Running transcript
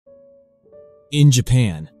In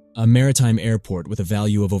Japan, a maritime airport with a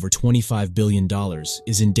value of over $25 billion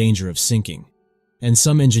is in danger of sinking, and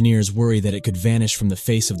some engineers worry that it could vanish from the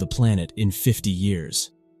face of the planet in 50 years.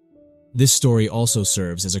 This story also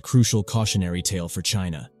serves as a crucial cautionary tale for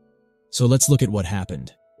China. So let's look at what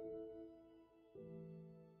happened.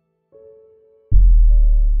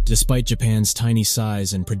 Despite Japan's tiny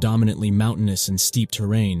size and predominantly mountainous and steep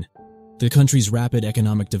terrain, the country's rapid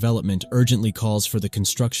economic development urgently calls for the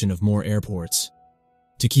construction of more airports.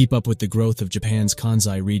 To keep up with the growth of Japan's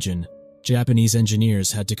Kansai region, Japanese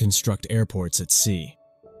engineers had to construct airports at sea.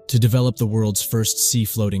 To develop the world's first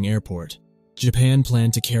sea-floating airport, Japan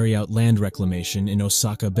planned to carry out land reclamation in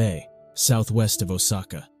Osaka Bay, southwest of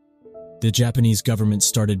Osaka. The Japanese government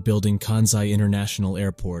started building Kansai International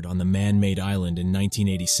Airport on the man-made island in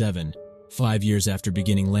 1987, 5 years after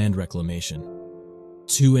beginning land reclamation.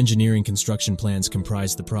 2 engineering construction plans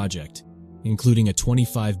comprised the project, including a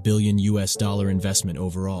 $25 billion investment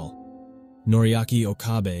overall. Noriaki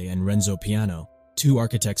Okabe and Renzo Piano, 2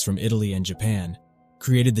 architects from Italy and Japan,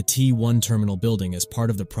 created the T1 terminal building as part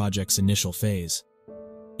of the project's initial phase.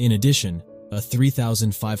 In addition, a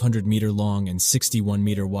 3,500-meter-long and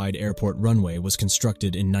 61-meter-wide airport runway was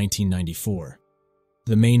constructed in 1994.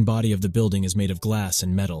 The main body of the building is made of glass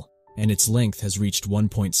and metal, and its length has reached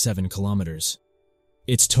 1.7 kilometers.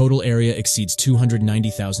 Its total area exceeds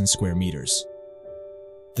 290,000 square meters.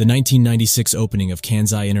 The 1996 opening of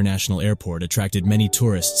Kansai International Airport attracted many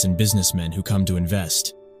tourists and businessmen who come to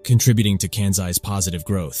invest, contributing to Kansai's positive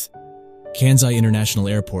growth. Kansai International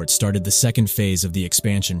Airport started the second phase of the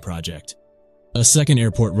expansion project. A second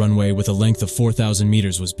airport runway with a length of 4,000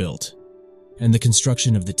 meters was built, and the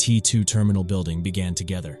construction of the T2 terminal building began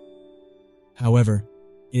together. However,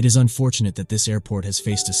 it is unfortunate that this airport has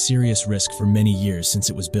faced a serious risk for many years since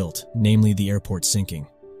it was built, namely the airport sinking.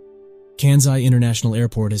 Kansai International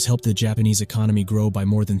Airport has helped the Japanese economy grow by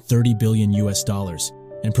more than $30 billion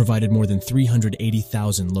and provided more than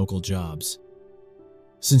 380,000 local jobs.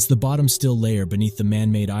 Since the bottom still layer beneath the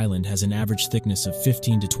man-made island has an average thickness of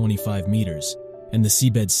 15 to 25 meters, and the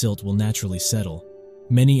seabed silt will naturally settle,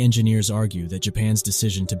 many engineers argue that Japan's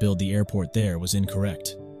decision to build the airport there was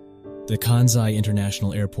incorrect. The Kansai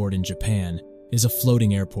International Airport in Japan is a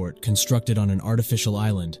floating airport constructed on an artificial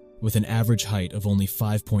island with an average height of only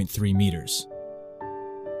 5.3 meters.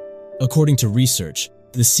 According to research,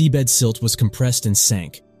 the seabed silt was compressed and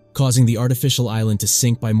sank, causing the artificial island to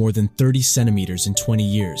sink by more than 30 centimeters in 20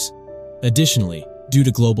 years. Additionally, due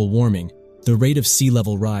to global warming, the rate of sea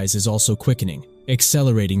level rise is also quickening,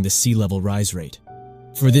 accelerating the sea level rise rate.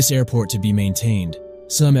 For this airport to be maintained,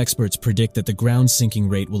 some experts predict that the ground sinking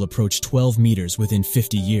rate will approach 12 meters within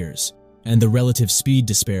 50 years, and the relative speed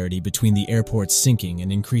disparity between the airport's sinking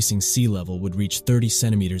and increasing sea level would reach 30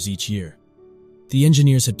 centimeters each year. The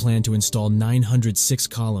engineers had planned to install 906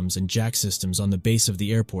 columns and jack systems on the base of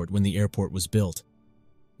the airport when the airport was built.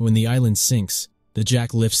 When the island sinks, the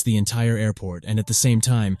jack lifts the entire airport and at the same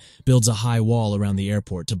time builds a high wall around the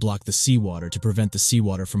airport to block the seawater to prevent the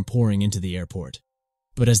seawater from pouring into the airport.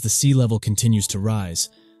 But as the sea level continues to rise,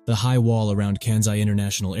 the high wall around Kansai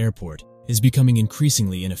International Airport is becoming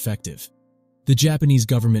increasingly ineffective. The Japanese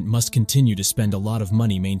government must continue to spend a lot of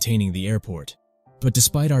money maintaining the airport. But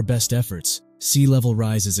despite our best efforts, sea level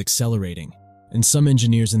rise is accelerating, and some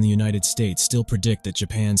engineers in the United States still predict that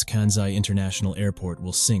Japan's Kansai International Airport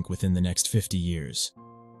will sink within the next 50 years.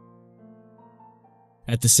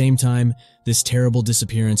 At the same time, this terrible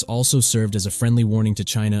disappearance also served as a friendly warning to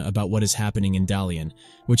China about what is happening in Dalian,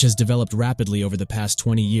 which has developed rapidly over the past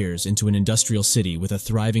 20 years into an industrial city with a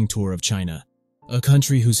thriving tour of China, a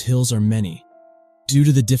country whose hills are many. Due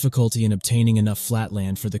to the difficulty in obtaining enough flat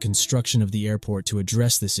land for the construction of the airport to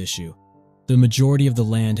address this issue, the majority of the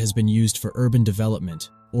land has been used for urban development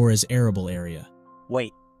or as arable area.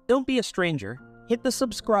 Wait, don't be a stranger. Hit the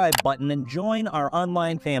subscribe button and join our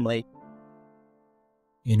online family.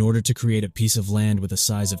 In order to create a piece of land with a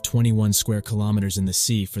size of 21 square kilometers in the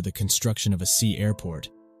sea for the construction of a sea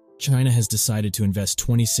airport, China has decided to invest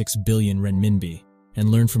 26 billion Renminbi and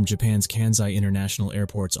learn from Japan's Kansai International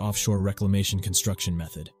Airport's offshore reclamation construction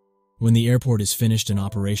method. When the airport is finished and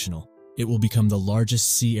operational, it will become the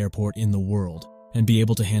largest sea airport in the world and be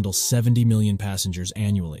able to handle 70 million passengers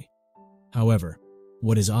annually. However,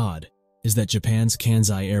 what is odd is that Japan's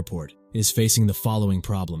Kansai Airport is facing the following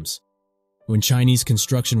problems. When Chinese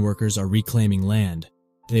construction workers are reclaiming land,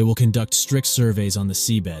 they will conduct strict surveys on the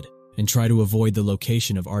seabed and try to avoid the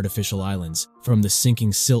location of artificial islands from the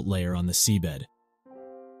sinking silt layer on the seabed.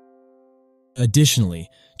 Additionally,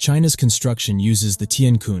 China's construction uses the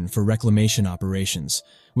Tiankun for reclamation operations,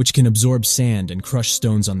 which can absorb sand and crush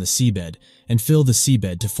stones on the seabed and fill the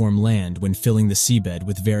seabed to form land when filling the seabed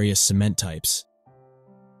with various cement types.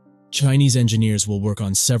 Chinese engineers will work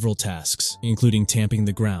on several tasks, including tamping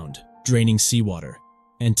the ground, draining seawater,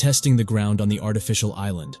 and testing the ground on the artificial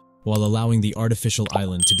island, while allowing the artificial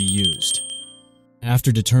island to be used.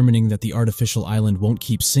 After determining that the artificial island won't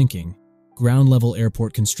keep sinking, ground-level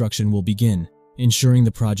airport construction will begin, ensuring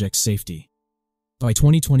the project's safety. By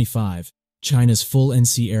 2025, China's full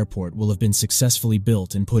NC airport will have been successfully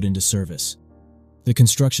built and put into service. The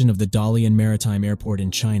construction of the Dalian Maritime Airport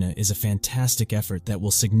in China is a fantastic effort that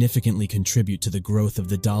will significantly contribute to the growth of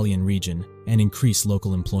the Dalian region and increase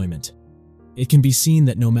local employment. It can be seen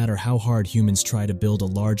that no matter how hard humans try to build a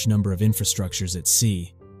large number of infrastructures at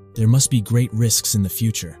sea, there must be great risks in the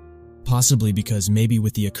future, possibly because maybe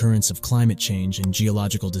with the occurrence of climate change and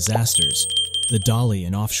geological disasters, the Dali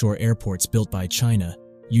and offshore airports built by China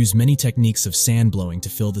use many techniques of sand blowing to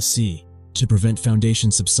fill the sea, to prevent foundation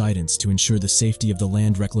subsidence to ensure the safety of the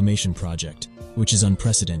land reclamation project, which is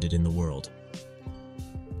unprecedented in the world.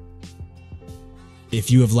 If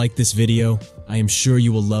you have liked this video, I am sure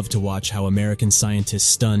you will love to watch how American scientists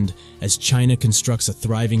stunned as China constructs a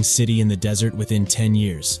thriving city in the desert within 10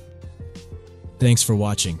 years. Thanks for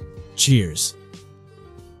watching. Cheers.